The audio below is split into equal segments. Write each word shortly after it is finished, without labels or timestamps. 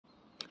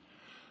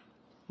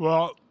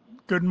Well,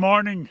 good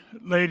morning,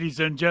 ladies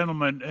and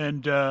gentlemen,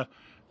 and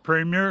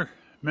Premier,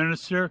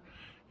 Minister,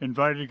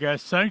 invited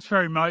guests. Thanks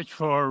very much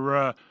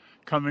for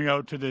coming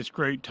out to this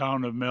great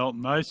town of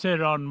Milton. I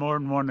said on more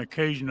than one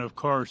occasion, of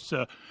course,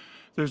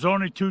 there's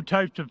only two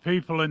types of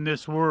people in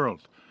this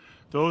world.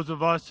 Those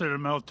of us that are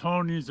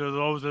Miltonians or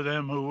those of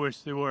them who wish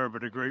they were,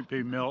 but a great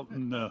big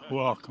Milton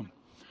welcome.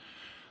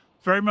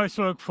 Very much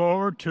look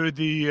forward to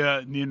the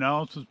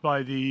announcements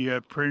by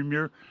the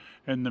Premier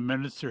and the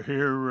Minister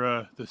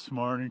here this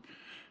morning.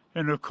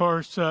 And of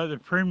course, the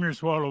Premier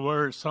is well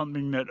aware it's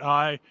something that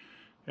I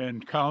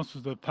and councils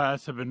of the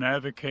past have been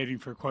advocating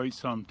for quite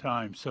some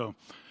time. So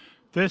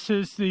this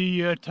is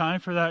the time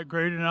for that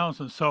great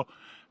announcement. So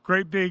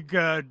great big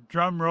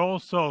drum roll.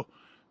 So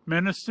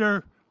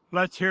Minister,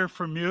 let's hear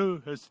from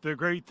you. It's the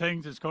great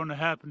things that's going to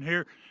happen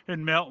here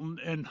in Milton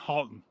and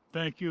Halton.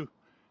 Thank you,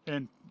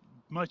 and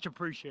much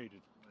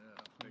appreciated.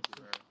 Yeah, thank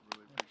you, Mayor.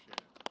 Really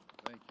appreciate it.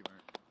 Thank you, Mayor.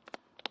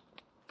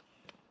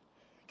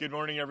 Good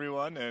morning,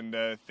 everyone,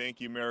 and thank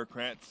you, Mayor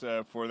Krantz,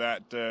 for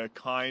that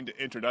kind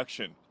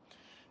introduction.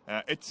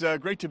 It's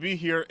great to be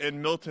here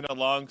in Milton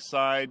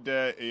alongside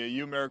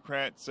you, Mayor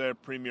Krantz,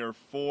 Premier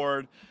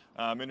Ford,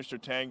 Minister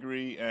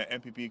Tangri,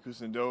 MPP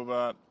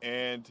Kusindova,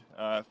 and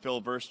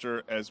Phil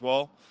Verster as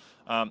well,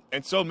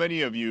 and so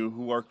many of you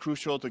who are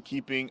crucial to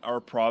keeping our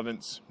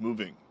province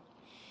moving.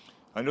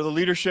 Under the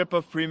leadership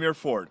of Premier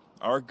Ford,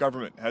 our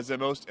government has the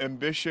most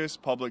ambitious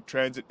public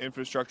transit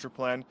infrastructure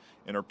plan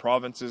in our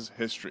province's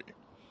history.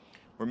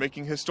 We're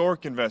making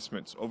historic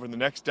investments over the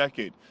next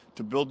decade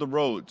to build the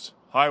roads,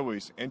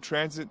 highways, and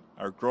transit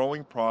our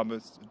growing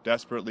province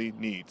desperately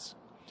needs.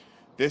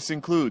 This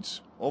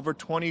includes over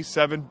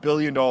 $27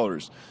 billion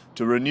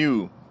to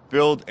renew,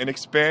 build, and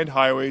expand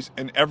highways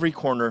in every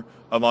corner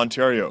of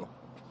Ontario.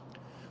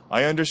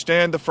 I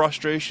understand the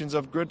frustrations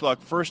of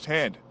gridlock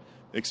firsthand,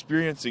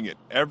 experiencing it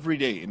every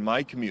day in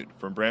my commute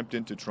from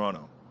Brampton to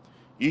Toronto.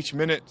 Each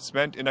minute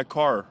spent in a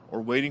car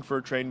or waiting for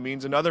a train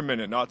means another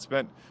minute not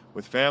spent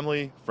with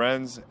family,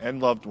 friends,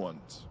 and loved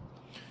ones.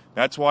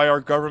 That's why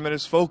our government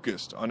is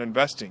focused on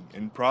investing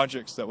in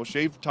projects that will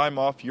shave time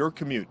off your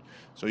commute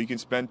so you can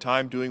spend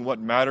time doing what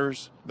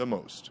matters the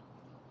most.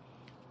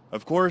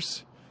 Of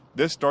course,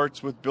 this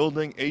starts with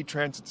building a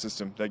transit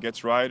system that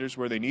gets riders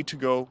where they need to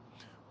go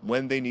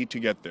when they need to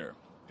get there.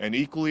 And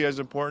equally as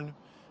important,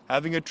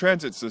 having a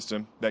transit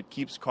system that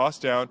keeps costs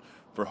down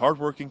for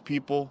hardworking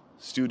people,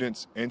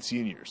 students, and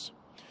seniors.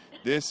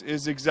 This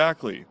is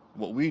exactly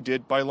what we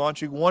did by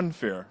launching one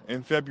fare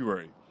in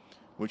February,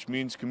 which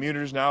means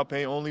commuters now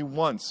pay only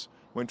once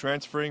when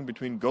transferring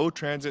between GO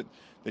Transit,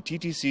 the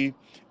TTC,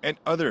 and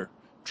other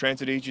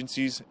transit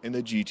agencies in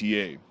the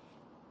GTA.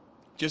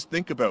 Just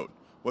think about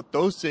what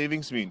those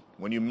savings mean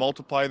when you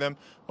multiply them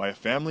by a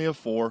family of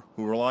 4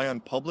 who rely on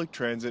public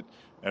transit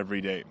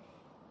every day.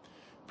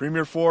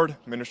 Premier Ford,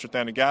 Minister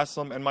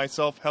Thanigasalam, and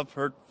myself have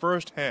heard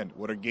firsthand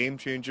what a game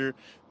changer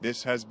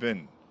this has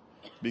been.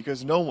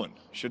 Because no one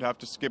should have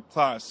to skip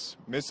class,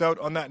 miss out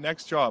on that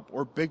next job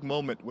or big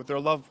moment with their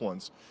loved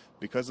ones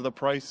because of the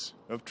price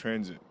of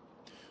transit.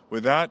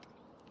 With that,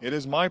 it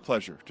is my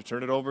pleasure to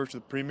turn it over to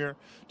the Premier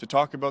to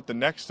talk about the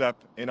next step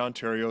in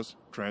Ontario's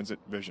transit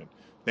vision.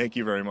 Thank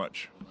you very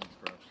much.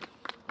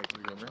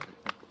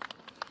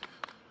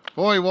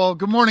 Boy, well,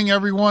 good morning,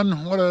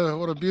 everyone. What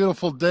a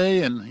beautiful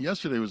day, and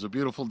yesterday was a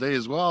beautiful day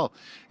as well.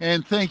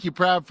 And thank you,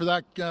 Prab, for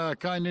that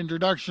kind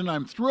introduction.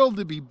 I'm thrilled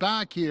to be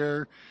back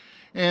here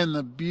in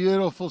the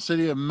beautiful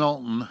city of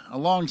Milton,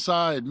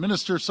 alongside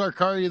Minister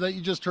Sarkaria that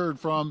you just heard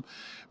from,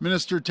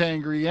 Minister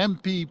Tangri,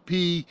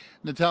 MPP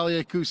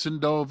Natalia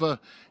Kusindova,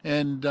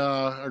 and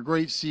our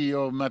great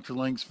CEO of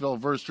Metrolinx, Phil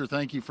Verster.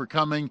 Thank you for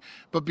coming.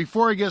 But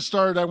before I get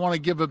started, I want to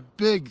give a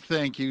big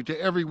thank you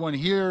to everyone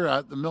here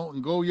at the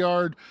Milton Go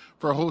Yard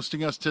for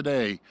hosting us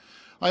today.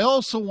 I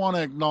also want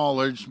to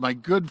acknowledge my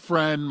good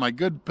friend, my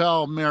good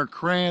pal, Mayor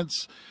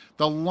Krantz,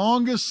 the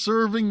longest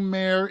serving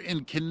mayor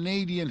in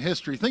Canadian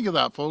history. Think of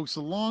that, folks,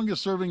 the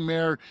longest serving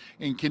mayor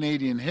in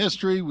Canadian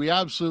history. We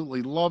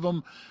absolutely love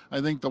him. I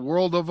think the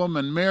world of him.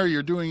 And Mayor,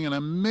 you're doing an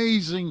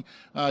amazing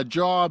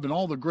job and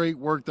all the great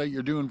work that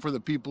you're doing for the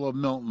people of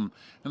Milton.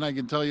 And I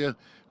can tell you,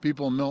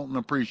 people of Milton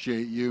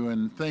appreciate you,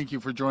 and thank you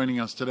for joining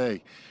us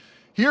today.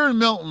 Here in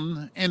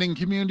Milton and in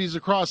communities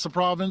across the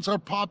province, our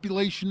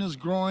population is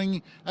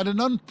growing at an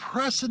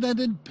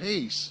unprecedented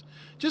pace.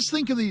 Just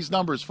think of these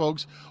numbers,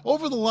 folks.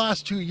 Over the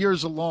last 2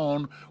 years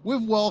alone,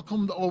 we've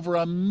welcomed over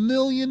 1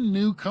 million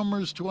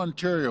newcomers to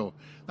Ontario.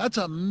 That's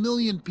 1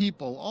 million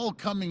people all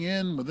coming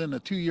in within a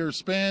 2-year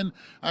span.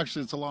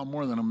 Actually, it's a lot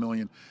more than 1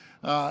 million.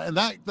 And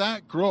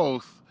that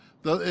growth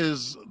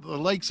is the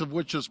likes of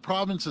which this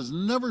province has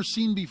never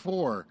seen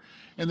before.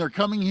 And they're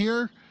coming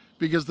here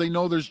because they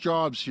know there's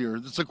jobs here.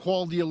 It's a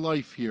quality of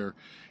life here.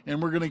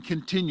 And we're going to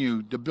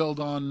continue to build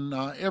on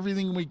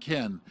everything we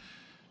can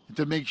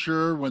to make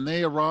sure when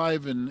they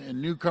arrive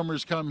and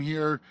newcomers come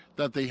here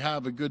that they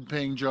have a good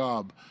paying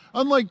job.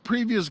 Unlike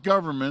previous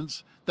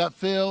governments that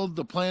failed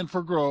to plan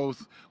for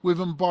growth, we've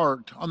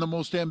embarked on the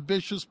most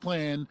ambitious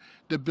plan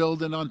to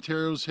build in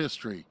Ontario's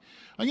history.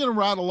 I'm going to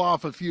rattle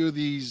off a few of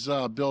these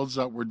builds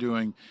that we're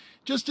doing.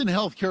 Just in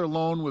healthcare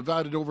alone, we've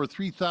added over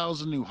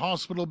 3,000 new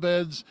hospital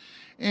beds,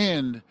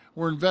 and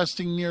we're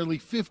investing nearly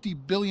 $50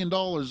 billion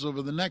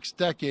over the next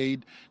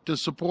decade to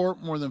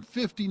support more than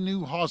 50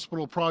 new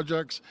hospital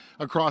projects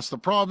across the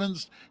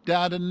province to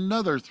add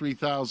another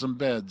 3,000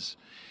 beds.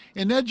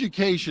 In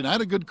education, I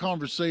had a good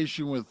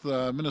conversation with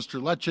Minister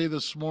Lecce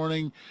this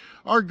morning.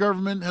 Our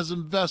government has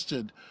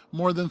invested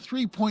more than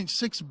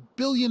 $3.6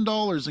 billion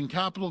in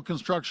capital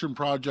construction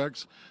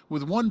projects,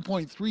 with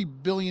 $1.3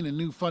 billion in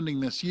new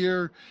funding this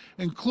year,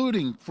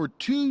 including for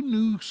 2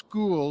 new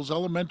schools,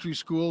 elementary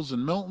schools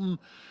in Milton,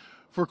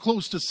 for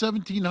close to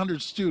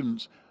 1,700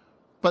 students.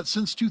 But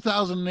since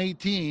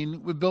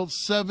 2018, we've built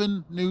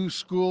 7 new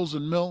schools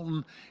in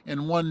Milton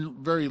and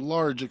 1 very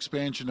large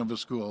expansion of a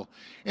school.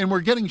 And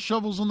we're getting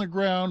shovels on the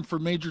ground for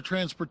major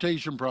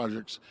transportation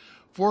projects.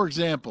 For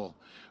example,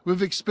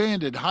 we've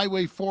expanded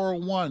Highway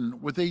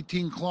 401 with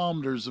 18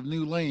 kilometers of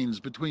new lanes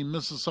between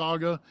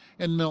Mississauga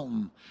and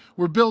Milton.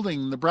 We're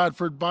building the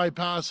Bradford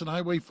Bypass and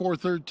Highway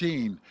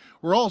 413.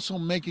 We're also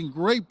making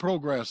great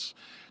progress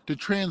to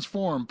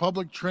transform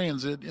public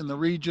transit in the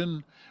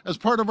region as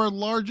part of our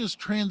largest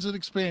transit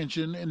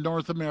expansion in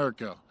North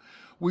America.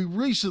 We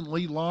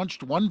recently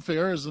launched One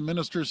Fare, as the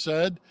minister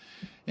said,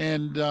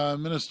 and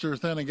Minister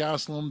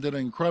Thanigasalam did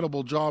an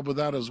incredible job with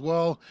that as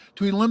well,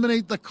 to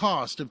eliminate the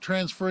cost of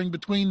transferring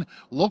between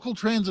local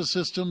transit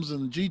systems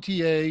and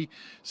GTA,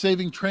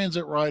 saving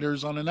transit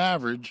riders on an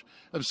average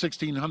of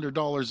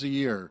 $1,600 a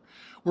year.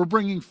 We're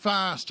bringing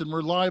fast and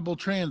reliable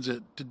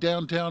transit to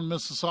downtown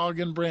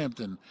Mississauga and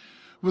Brampton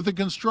with the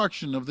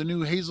construction of the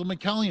new Hazel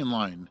McCallion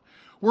line.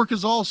 Work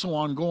is also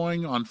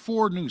ongoing on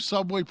 4 new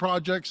subway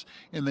projects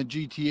in the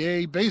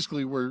GTA.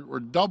 Basically, we're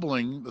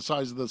doubling the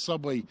size of the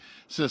subway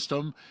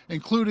system,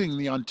 including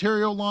the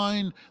Ontario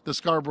line, the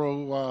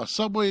Scarborough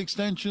subway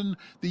extension,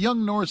 the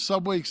Yonge North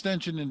subway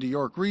extension into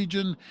York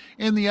Region,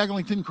 and the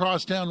Eglinton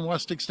Crosstown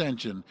West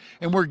extension.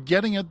 And we're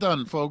getting it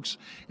done, folks.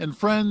 And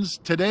friends,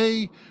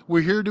 today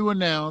we're here to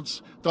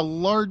announce the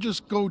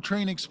largest GO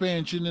train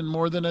expansion in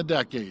more than a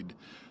decade.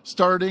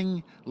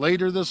 Starting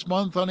later this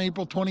month on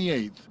April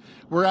 28th,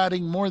 we're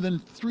adding more than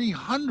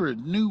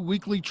 300 new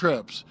weekly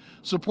trips,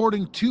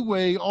 supporting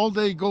 2-way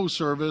all-day GO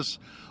service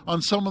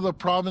on some of the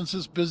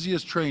province's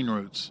busiest train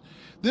routes.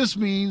 This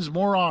means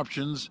more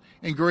options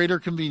and greater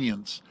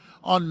convenience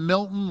on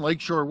Milton,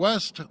 Lakeshore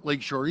West,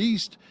 Lakeshore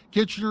East,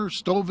 Kitchener,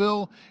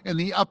 Stouffville, and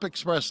the Up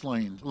Express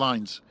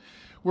lines.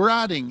 We're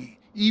adding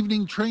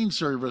evening train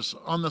service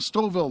on the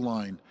Stouffville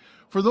line.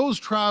 For those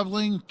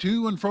traveling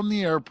to and from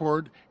the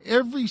airport,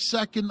 every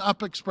second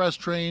Up Express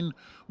train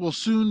will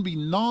soon be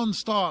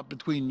non-stop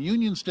between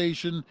Union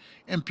Station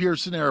and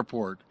Pearson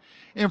Airport.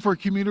 And for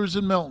commuters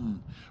in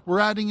Milton,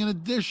 we're adding an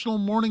additional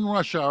morning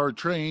rush hour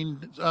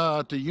train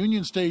to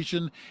Union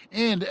Station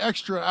and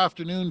extra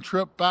afternoon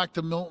trip back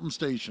to Milton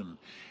Station.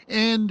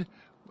 And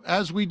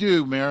as we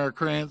do, Mayor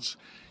Krantz,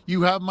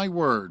 you have my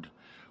word.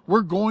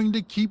 We're going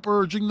to keep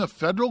urging the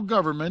federal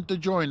government to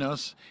join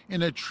us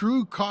in a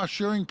true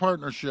cost-sharing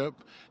partnership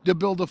to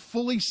build a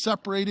fully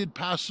separated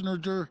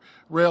passenger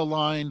rail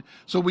line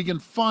so we can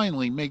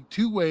finally make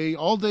 2-way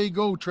all-day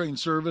GO train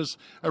service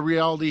a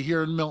reality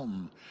here in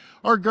Milton.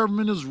 Our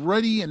government is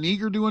ready and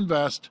eager to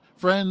invest.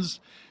 Friends,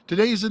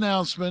 today's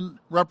announcement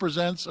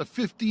represents a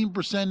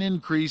 15%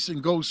 increase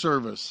in GO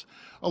service.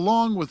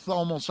 Along with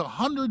almost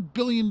 $100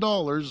 billion,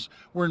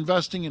 we're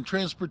investing in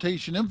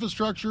transportation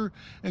infrastructure,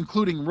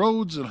 including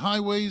roads and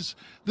highways.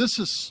 This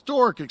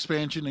historic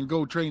expansion in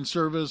GO train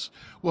service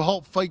will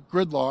help fight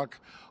gridlock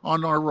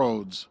on our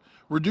roads,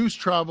 reduce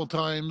travel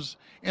times,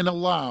 and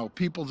allow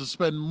people to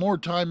spend more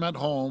time at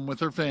home with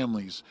their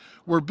families.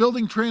 We're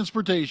building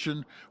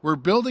transportation, we're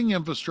building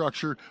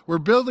infrastructure, we're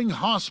building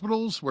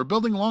hospitals, we're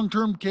building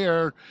long-term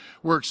care,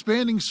 we're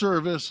expanding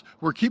service,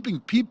 we're keeping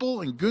people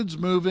and goods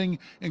moving,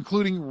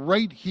 including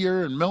right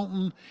here in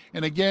Milton.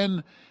 And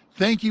again,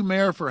 thank you,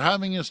 Mayor, for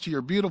having us to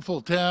your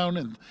beautiful town,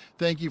 and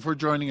thank you for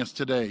joining us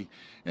today.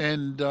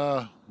 And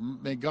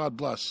may God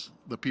bless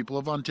the people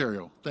of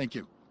Ontario. Thank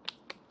you.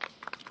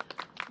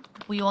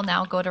 We will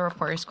now go to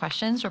reporters'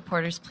 questions.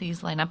 Reporters,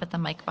 please line up at the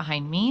mic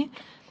behind me.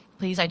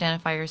 Please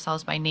identify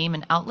yourselves by name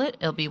and outlet.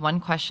 It'll be 1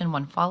 question,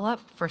 1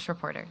 follow-up. First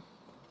reporter.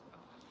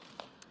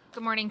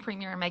 Good morning,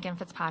 Premier. Megan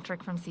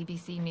Fitzpatrick from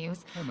CBC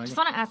News. Hi, Megan. Just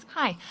want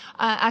to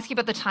ask you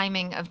about the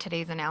timing of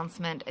today's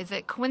announcement. Is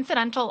it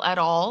coincidental at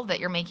all that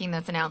you're making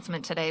this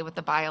announcement today with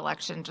the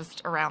by-election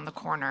just around the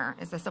corner?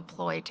 Is this a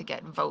ploy to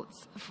get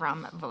votes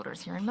from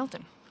voters here in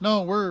Milton?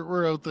 No,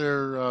 we're out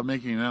there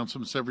making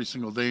announcements every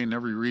single day in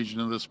every region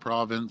of this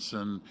province,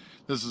 and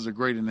this is a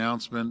great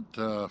announcement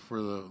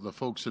for the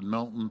folks in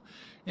Milton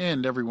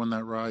and everyone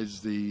that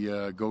rides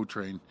the GO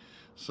train.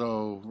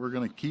 So we're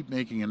going to keep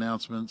making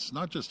announcements,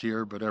 not just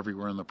here, but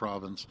everywhere in the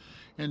province,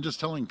 and just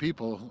telling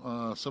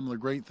people some of the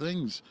great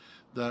things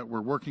that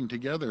we're working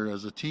together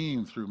as a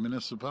team through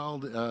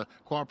municipality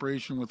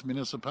cooperation with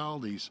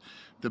municipalities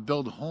to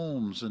build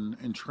homes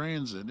and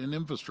transit and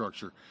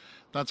infrastructure.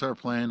 That's our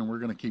plan, and we're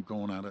going to keep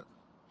going at it.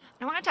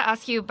 I wanted to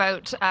ask you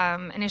about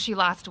an issue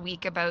last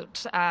week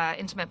about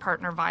intimate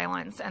partner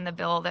violence and the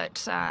bill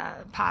that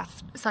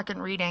passed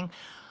second reading.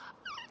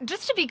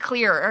 Just to be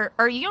clear,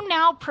 are you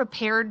now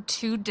prepared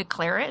to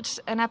declare it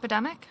an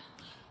epidemic?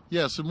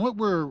 Yes, and what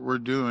we're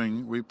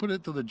doing, we put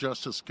it to the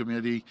Justice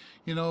Committee.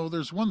 You know,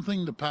 there's one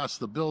thing to pass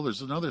the bill,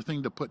 there's another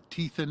thing to put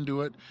teeth into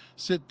it,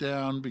 sit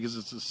down, because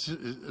it's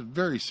a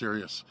very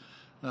serious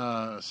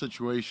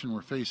situation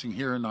we're facing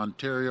here in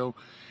Ontario.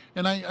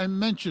 And I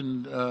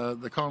mentioned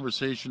the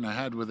conversation I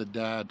had with a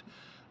dad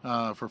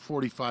for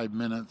 45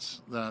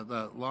 minutes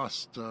that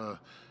lost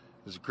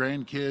his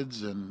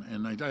grandkids,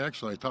 and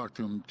I talked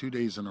to him 2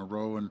 days in a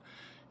row, and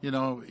you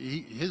know,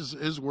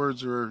 his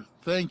words are,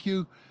 "Thank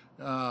you.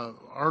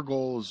 Our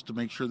goal is to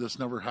make sure this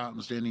never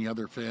happens to any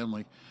other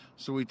family."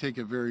 So we take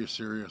it very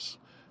serious,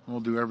 and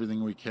we'll do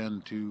everything we can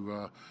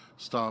to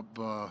stop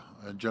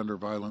gender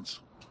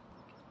violence.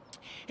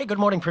 Hey, good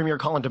morning, Premier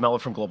Colin DeMello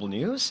from Global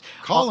News.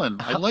 Colin,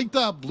 I like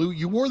that blue.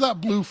 You wore that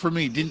blue for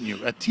me, didn't you?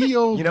 A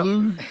TO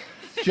blue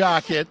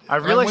jacket. I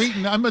realize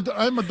I'm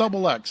a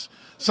double X.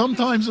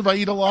 Sometimes if I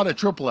eat a lot of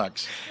triple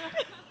X.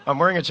 I'm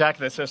wearing a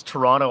jacket that says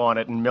Toronto on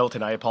it in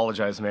Milton. I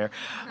apologize, Mayor.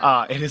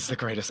 It is the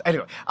greatest.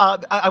 Anyway,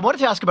 I wanted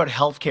to ask about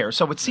healthcare.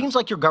 So it seems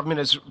like your government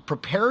is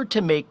prepared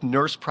to make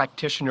nurse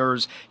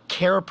practitioners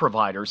care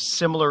providers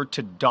similar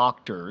to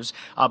doctors,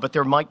 but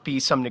there might be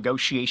some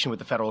negotiation with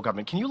the federal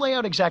government. Can you lay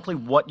out exactly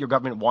what your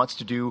government wants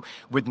to do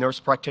with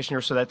nurse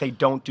practitioners so that they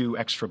don't do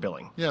extra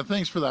billing? Yeah,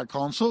 thanks for that,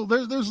 Colin. So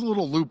there's a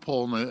little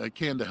loophole in the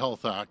Canada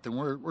Health Act, and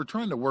we're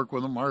trying to work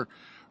with them.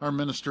 Our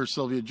minister,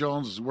 Sylvia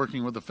Jones, is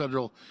working with the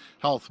federal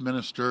health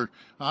minister.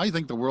 I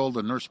think the world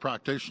of nurse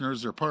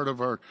practitioners are part of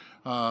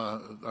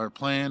our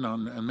plan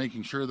on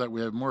making sure that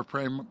we have more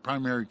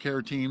primary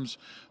care teams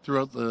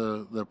throughout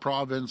the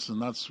province,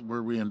 and that's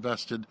where we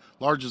invested,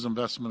 largest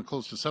investment,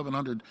 close to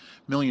 $700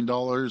 million,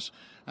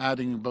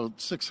 adding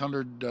about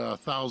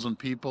 600,000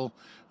 people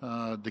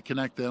to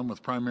connect them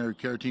with primary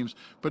care teams.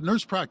 But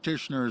nurse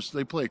practitioners,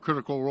 they play a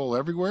critical role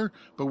everywhere,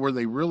 but where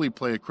they really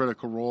play a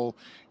critical role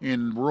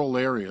in rural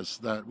areas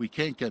that we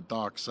can't get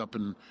docs up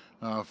in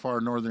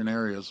far northern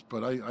areas.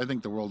 But I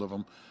think the world of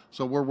them.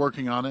 So we're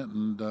working on it,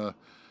 and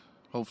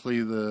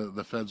hopefully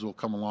the feds will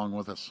come along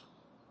with us.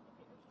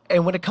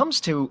 And when it comes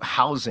to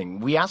housing,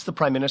 we asked the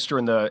Prime Minister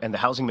and the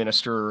Housing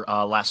Minister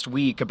last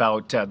week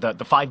about the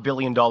 $5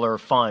 billion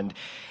fund,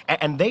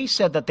 and they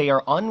said that they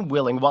are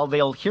unwilling, while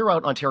they'll hear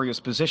out Ontario's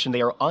position,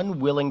 they are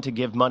unwilling to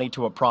give money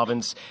to a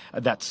province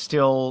that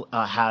still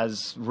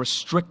has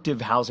restrictive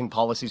housing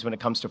policies when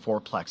it comes to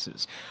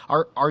fourplexes.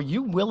 Are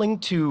you willing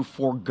to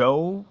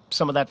forego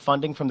some of that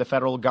funding from the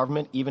federal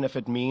government, even if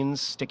it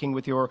means sticking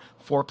with your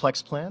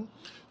fourplex plan?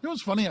 You know,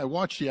 it's funny, I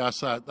watched you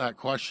ask that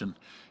question.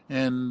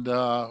 And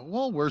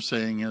all we're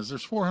saying is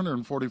there's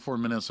 444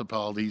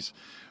 municipalities.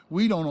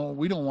 We don't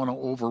want to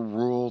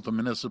overrule the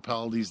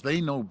municipalities.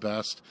 They know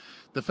best.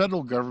 The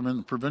federal government,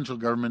 the provincial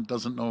government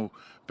doesn't know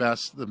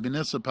best. The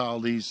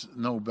municipalities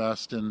know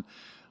best, and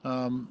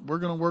we're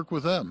going to work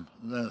with them.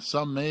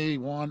 Some may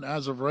want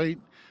as of right,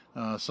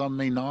 some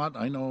may not.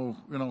 I know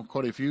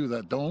quite a few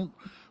that don't.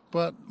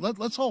 But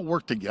let's all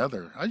work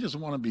together. I just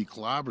want to be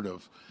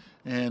collaborative,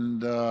 and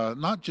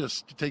not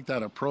just take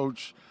that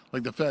approach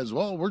like the feds.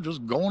 Well, we're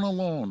just going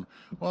alone.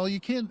 Well, you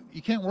can't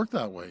work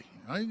that way.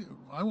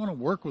 I want to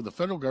work with the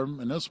federal government,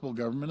 municipal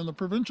government, and the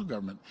provincial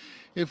government.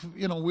 If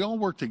we all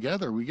work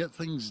together, we get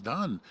things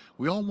done.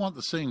 We all want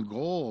the same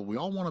goal. We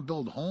all want to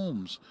build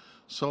homes.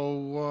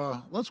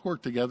 So let's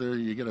work together.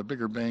 You get a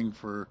bigger bang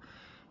for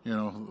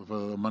for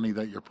the money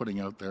that you're putting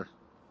out there.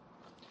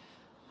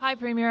 Hi,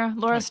 Premier.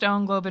 Laura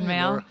Stone, Globe and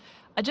Mail. Laura.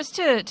 Just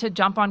to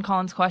jump on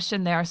Colin's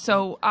question there.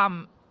 So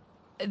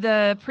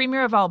the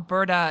Premier of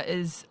Alberta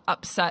is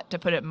upset, to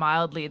put it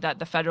mildly, that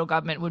the federal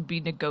government would be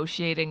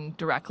negotiating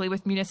directly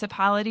with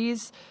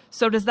municipalities.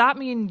 So does that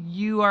mean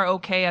you are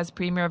okay as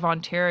Premier of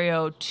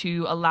Ontario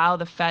to allow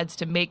the feds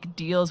to make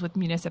deals with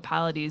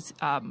municipalities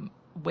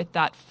with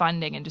that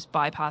funding and just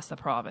bypass the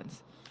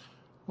province?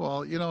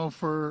 Well,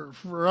 for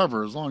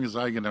forever, as long as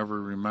I can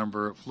ever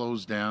remember, it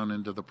flows down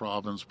into the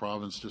province.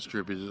 Province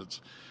distributes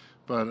it.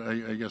 But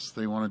I guess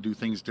they want to do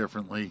things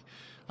differently.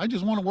 I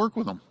just want to work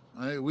with them.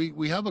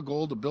 We have a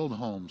goal to build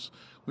homes.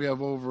 We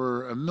have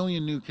over 1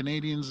 million new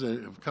Canadians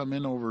that have come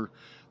in over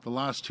the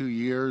last 2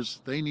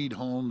 years. They need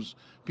homes.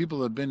 People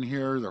that have been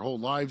here their whole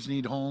lives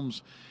need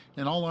homes.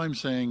 And all I'm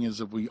saying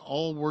is if we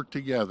all work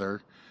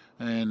together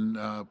and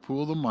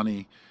pool the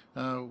money,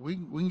 we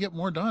can get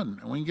more done.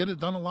 And we can get it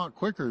done a lot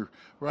quicker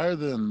rather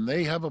than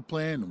they have a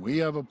plan, we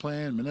have a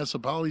plan,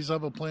 municipalities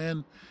have a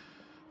plan.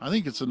 I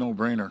think it's a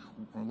no-brainer.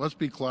 Let's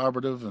be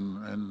collaborative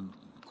and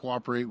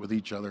cooperate with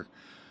each other.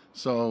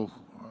 So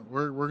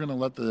we're going to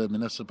let the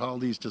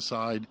municipalities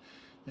decide,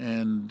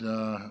 and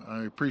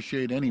I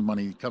appreciate any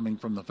money coming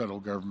from the federal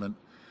government.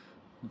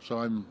 So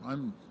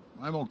I'm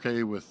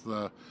okay with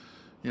letting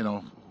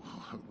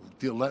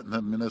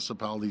the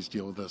municipalities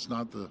deal with this,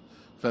 not the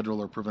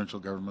federal or provincial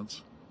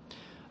governments.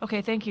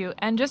 Okay, thank you.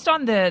 And just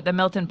on the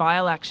Milton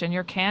by-election,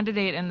 your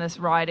candidate in this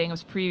riding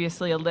was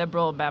previously a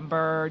Liberal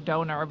member,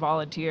 donor,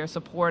 volunteer,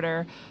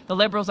 supporter. The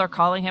Liberals are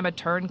calling him a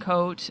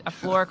turncoat, a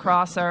floor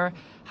crosser.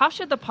 How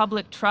should the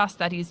public trust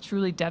that he's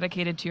truly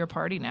dedicated to your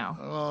party now?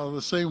 Well,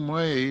 the same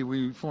way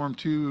we formed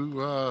two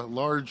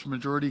large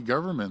majority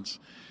governments.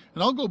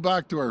 And I'll go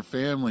back to our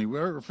family.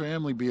 Our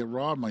family, be it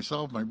Rob,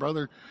 myself, my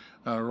brother,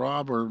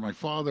 Rob, or my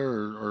father,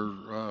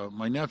 or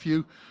my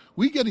nephew,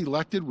 we get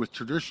elected with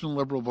traditional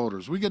Liberal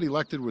voters. We get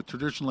elected with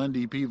traditional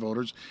NDP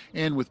voters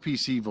and with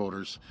PC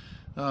voters.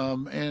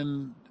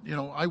 And, you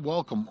know, I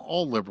welcome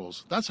all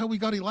Liberals. That's how we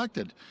got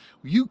elected.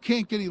 You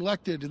can't get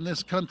elected in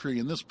this country,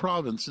 in this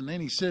province, in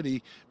any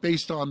city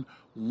based on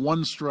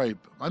one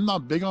stripe. I'm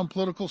not big on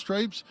political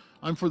stripes.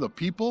 I'm for the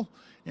people.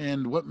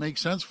 And what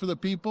makes sense for the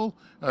people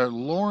are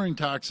lowering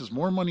taxes,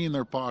 more money in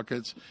their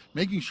pockets,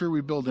 making sure we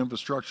build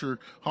infrastructure,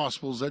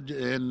 hospitals,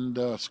 and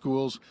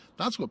schools.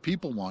 That's what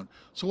people want.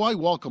 So I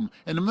welcome.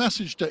 And a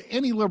message to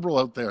any Liberal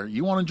out there,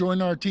 you want to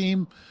join our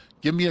team,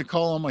 give me a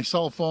call on my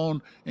cell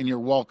phone and you're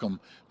welcome.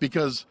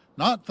 Because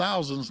not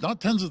thousands,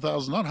 not tens of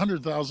thousands, not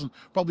 100,000,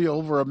 probably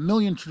over 1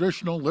 million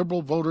traditional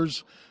Liberal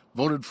voters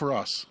voted for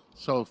us.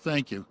 So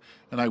thank you.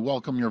 And I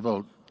welcome your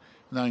vote.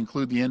 And I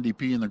include the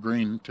NDP and the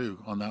Green too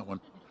on that one.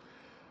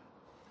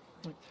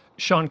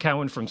 Sean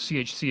Cowan from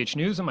CHCH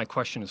News, and my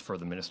question is for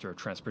the Minister of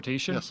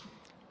Transportation. Yes.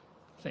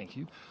 Thank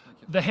you.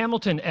 The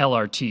Hamilton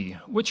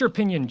LRT, what's your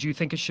opinion? Do you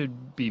think it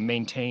should be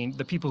maintained,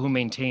 the people who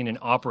maintain and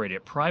operate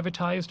it,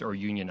 privatized or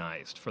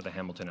unionized for the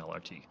Hamilton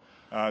LRT?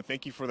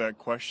 Thank you for that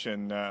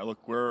question. Look,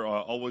 we're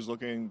always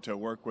looking to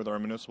work with our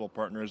municipal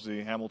partners.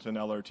 The Hamilton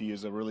LRT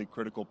is a really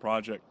critical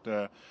project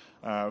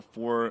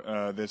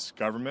for this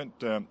government.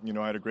 You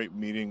know, I had a great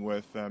meeting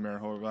with Mayor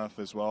Horvath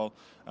as well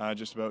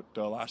just about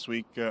last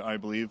week, I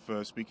believe,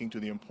 speaking to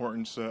the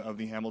importance of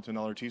the Hamilton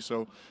LRT.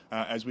 So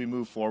as we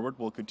move forward,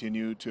 we'll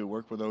continue to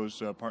work with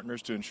those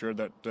partners to ensure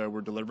that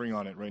we're delivering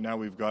on it. Right now,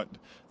 we've got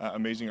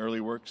amazing early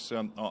works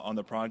on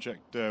the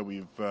project.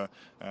 We've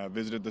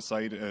visited the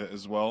site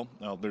as well.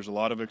 There's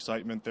a lot of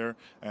excitement there,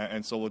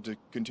 and so we'll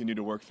continue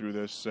to work through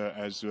this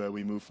as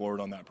we move forward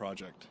on that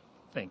project.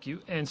 Thank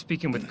you. And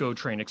speaking with GO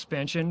Train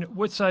expansion,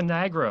 what's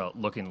Niagara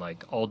looking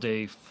like? All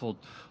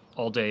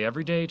day,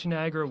 every day to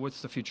Niagara?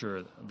 What's the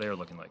future there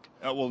looking like?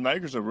 Well,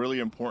 Niagara's a really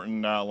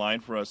important line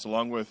for us,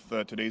 along with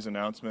today's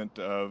announcement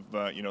of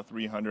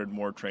 300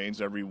 more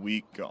trains every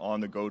week on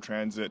the GO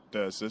Transit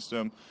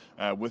system.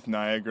 With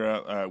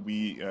Niagara,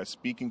 we,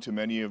 speaking to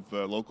many of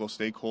the local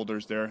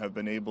stakeholders there, have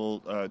been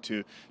able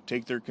to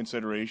take their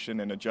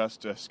consideration and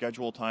adjust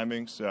schedule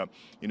timings.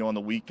 On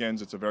the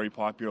weekends, it's a very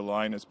popular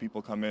line as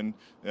people come in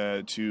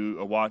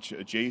to watch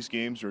Jays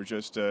games or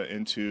just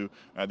into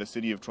the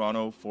city of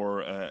Toronto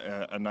for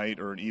a night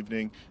or an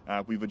evening.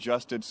 We've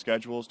adjusted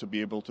schedules to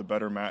be able to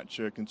better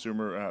match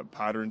consumer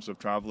patterns of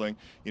traveling.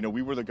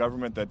 We were the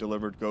government that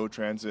delivered GO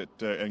Transit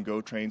and GO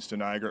trains to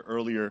Niagara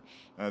earlier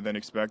than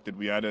expected.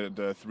 We added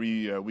 3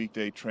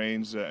 weekday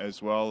trains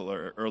as well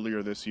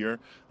earlier this year.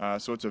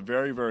 So it's a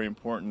very, very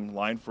important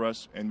line for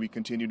us, and we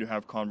continue to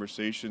have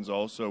conversations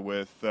also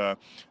with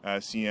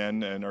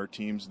CN and our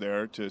teams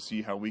there to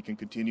see how we can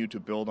continue to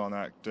build on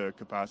that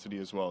capacity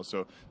as well.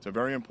 So it's a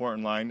very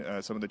important line.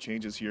 Some of the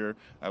changes here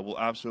will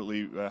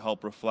absolutely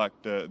help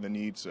reflect the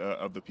needs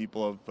of the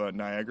people of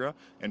Niagara,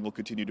 and we'll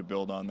continue to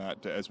build on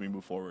that as we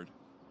move forward.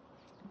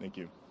 Thank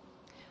you.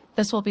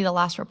 This will be the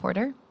last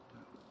reporter.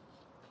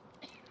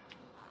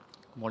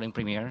 Morning,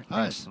 Premier.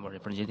 Hi. Thanks for the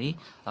opportunity.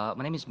 My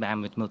name is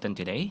Bam with Milton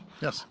today.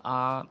 Yes.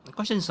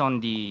 Questions on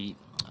the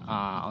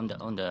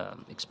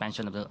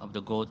expansion of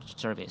the GO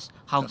service.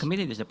 How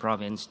committed is the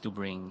province to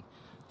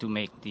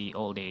make the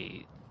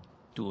all-day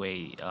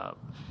two-way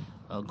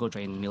GO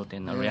train in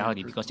Milton a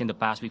reality? Because in the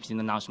past we've seen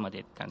the announcement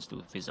it tends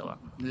to fizzle up.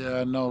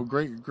 Yeah, no,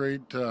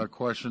 great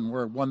question.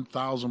 We're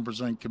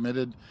 1,000%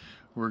 committed.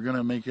 We're going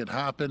to make it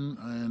happen,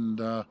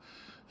 and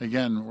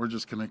again, we're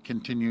just going to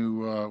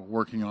continue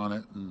working on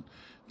it and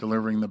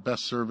delivering the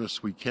best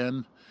service we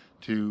can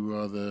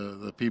to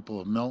the people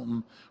of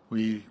Milton.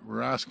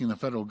 We're asking the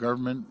federal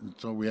government, and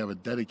so we have a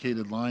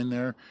dedicated line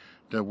there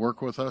to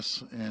work with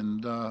us,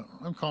 and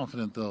I'm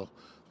confident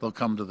they'll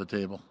come to the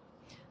table.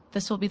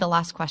 This will be the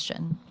last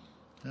question.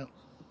 Yeah.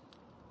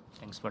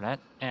 Thanks for that.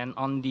 And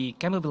on the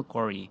Campbellville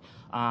Quarry,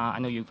 I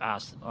know you've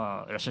asked,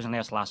 certainly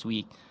asked last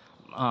week.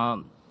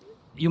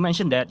 You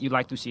mentioned that you'd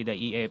like to see the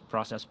EA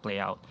process play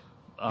out.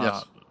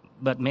 Yes.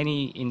 But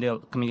many in the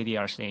community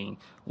are saying,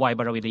 why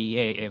bother with the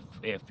EA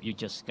if you're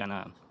just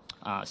gonna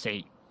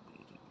say,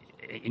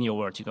 in your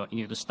words, you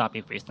need to stop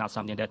if it's not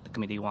something that the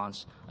committee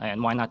wants,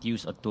 and why not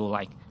use a tool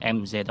like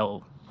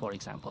MZO, for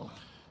example?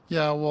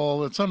 Yeah,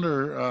 well, it's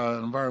under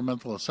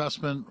environmental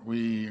assessment.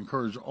 We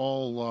encourage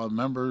all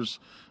members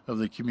of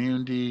the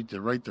community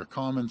to write their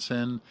comments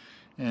in,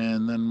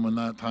 and then when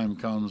that time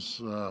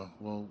comes,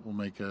 we'll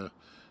make a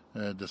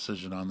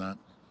decision on that.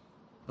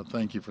 But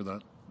thank you for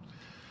that.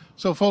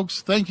 So,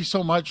 folks, thank you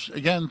so much.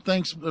 Again,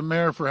 thanks,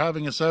 Mayor, for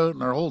having us out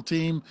and our whole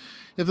team.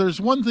 If there's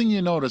one thing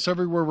you notice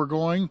everywhere we're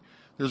going,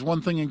 there's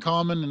one thing in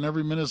common in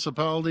every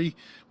municipality: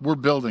 we're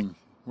building.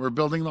 We're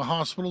building the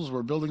hospitals,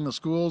 we're building the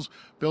schools,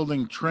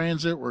 building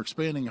transit, we're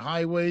expanding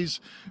highways,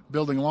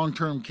 building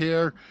long-term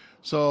care.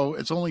 So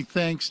it's only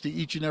thanks to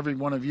each and every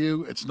one of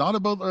you. It's not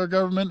about our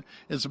government,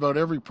 it's about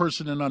every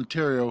person in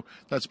Ontario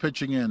that's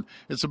pitching in.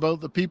 It's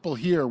about the people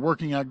here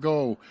working at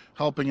Go,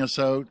 helping us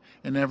out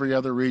in every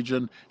other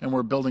region, and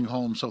we're building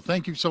homes. So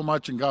thank you so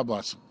much, and God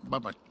bless.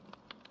 Bye-bye.